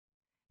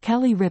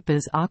Kelly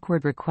Ripa's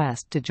awkward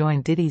request to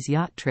join Diddy's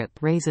yacht trip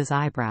raises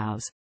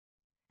eyebrows.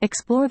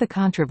 Explore the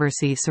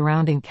controversy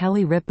surrounding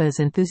Kelly Ripa's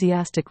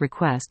enthusiastic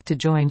request to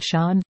join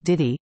Sean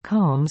Diddy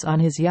Combs on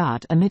his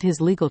yacht amid his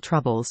legal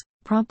troubles,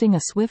 prompting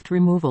a swift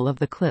removal of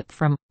the clip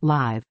from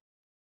Live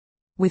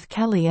with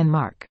Kelly and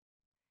Mark.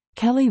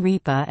 Kelly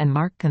Ripa and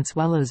Mark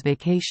Consuelo's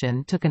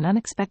vacation took an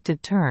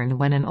unexpected turn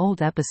when an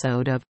old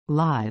episode of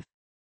Live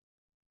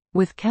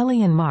with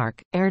Kelly and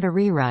Mark aired a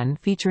rerun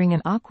featuring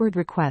an awkward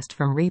request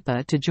from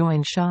Ripa to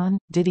join Sean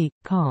Diddy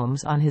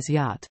Combs on his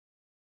yacht.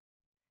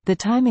 The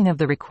timing of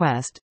the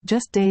request,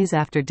 just days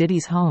after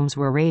Diddy's homes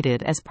were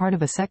raided as part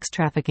of a sex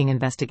trafficking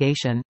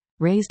investigation,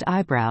 raised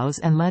eyebrows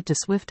and led to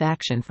swift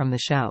action from the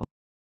show.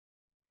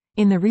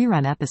 In the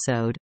rerun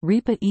episode,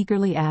 Ripa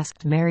eagerly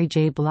asked Mary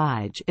J.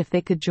 Blige if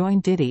they could join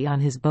Diddy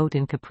on his boat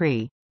in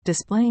Capri,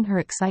 displaying her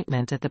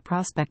excitement at the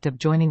prospect of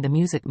joining the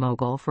music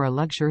mogul for a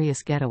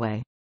luxurious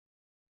getaway.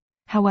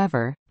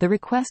 However, the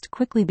request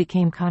quickly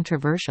became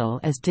controversial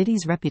as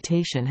Diddy's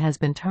reputation has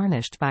been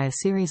tarnished by a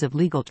series of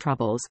legal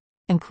troubles,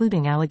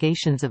 including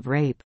allegations of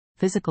rape,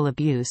 physical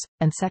abuse,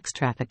 and sex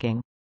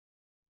trafficking.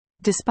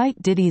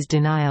 Despite Diddy's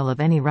denial of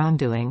any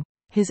wrongdoing,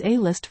 his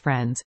A-list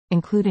friends,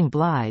 including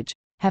Blige,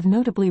 have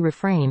notably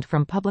refrained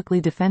from publicly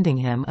defending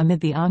him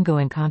amid the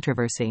ongoing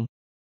controversy.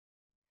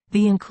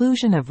 The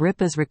inclusion of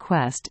Ripa's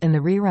request in the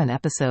rerun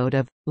episode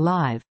of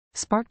Live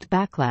sparked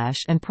backlash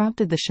and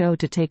prompted the show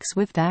to take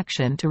swift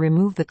action to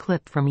remove the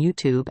clip from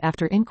YouTube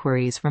after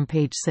inquiries from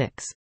Page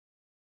 6.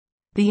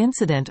 The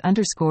incident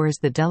underscores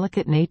the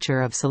delicate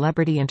nature of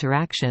celebrity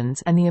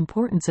interactions and the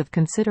importance of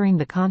considering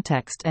the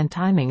context and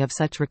timing of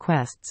such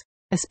requests,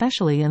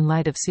 especially in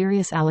light of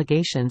serious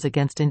allegations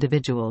against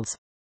individuals.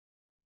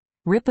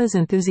 Ripa's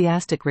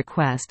enthusiastic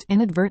request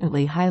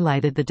inadvertently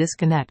highlighted the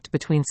disconnect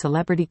between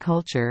celebrity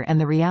culture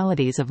and the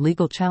realities of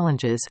legal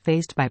challenges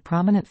faced by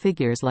prominent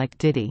figures like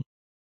Diddy.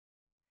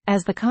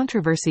 As the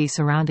controversy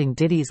surrounding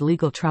Diddy's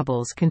legal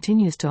troubles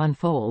continues to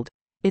unfold,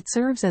 it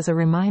serves as a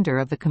reminder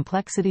of the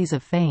complexities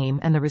of fame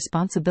and the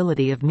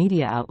responsibility of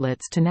media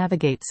outlets to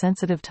navigate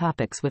sensitive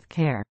topics with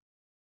care.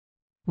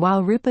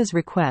 While Ripa's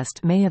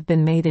request may have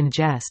been made in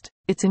jest,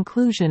 its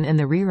inclusion in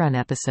the rerun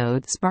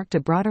episode sparked a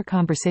broader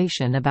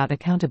conversation about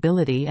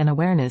accountability and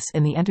awareness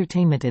in the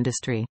entertainment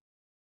industry.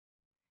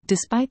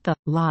 Despite the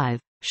Live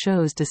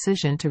show's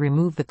decision to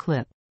remove the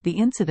clip, the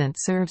incident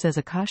serves as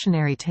a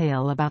cautionary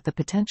tale about the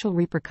potential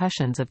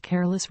repercussions of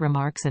careless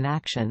remarks and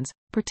actions,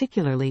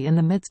 particularly in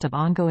the midst of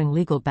ongoing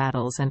legal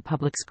battles and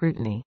public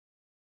scrutiny.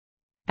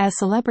 As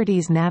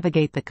celebrities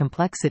navigate the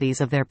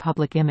complexities of their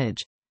public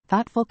image,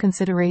 thoughtful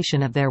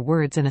consideration of their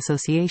words and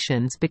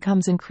associations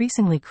becomes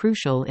increasingly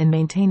crucial in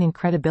maintaining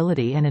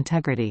credibility and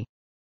integrity.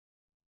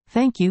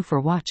 Thank you for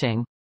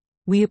watching.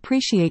 We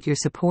appreciate your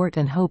support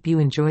and hope you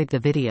enjoyed the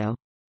video.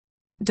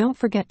 Don't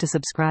forget to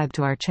subscribe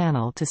to our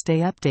channel to stay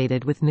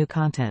updated with new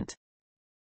content.